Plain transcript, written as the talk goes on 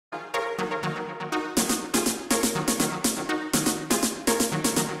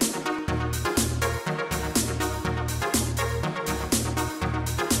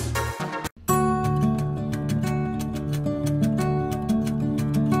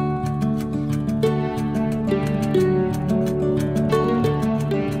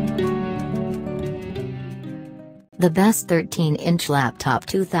The best 13-inch laptop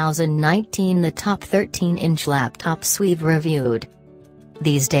 2019. The top 13-inch laptops we've reviewed.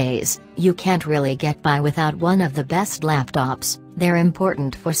 These days, you can't really get by without one of the best laptops. They're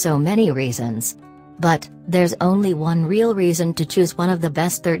important for so many reasons. But there's only one real reason to choose one of the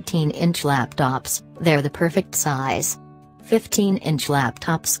best 13-inch laptops: they're the perfect size. 15-inch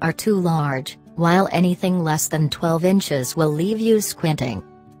laptops are too large, while anything less than 12 inches will leave you squinting.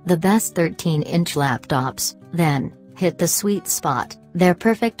 The best 13-inch laptops, then, hit the sweet spot. They're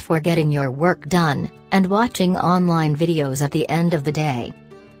perfect for getting your work done, and watching online videos at the end of the day.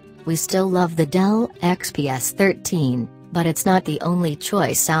 We still love the Dell XPS 13, but it's not the only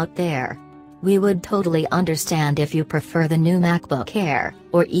choice out there. We would totally understand if you prefer the new MacBook Air,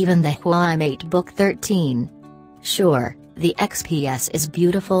 or even the Huawei MateBook 13. Sure, the XPS is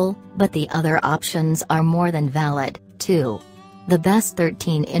beautiful, but the other options are more than valid, too. The best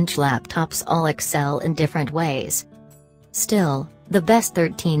 13-inch laptops all excel in different ways. Still, the best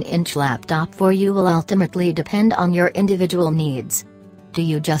 13-inch laptop for you will ultimately depend on your individual needs. Do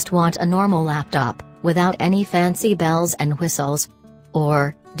you just want a normal laptop, without any fancy bells and whistles?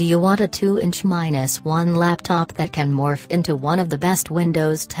 Or, do you want a 2-inch-1 laptop that can morph into one of the best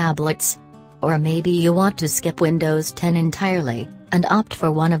Windows tablets? Or maybe you want to skip Windows 10 entirely, and opt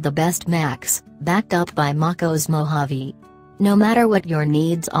for one of the best Macs, backed up by Maco's Mojave. No matter what your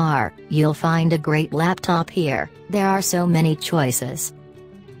needs are, you'll find a great laptop here. There are so many choices.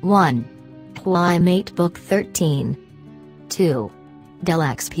 1. Huawei MateBook 13. 2. Dell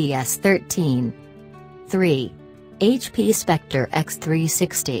XPS 13. 3. HP Spectre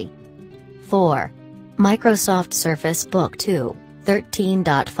X360. 4. Microsoft Surface Book 2,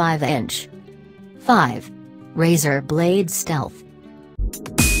 13.5 inch. 5. Razer Blade Stealth.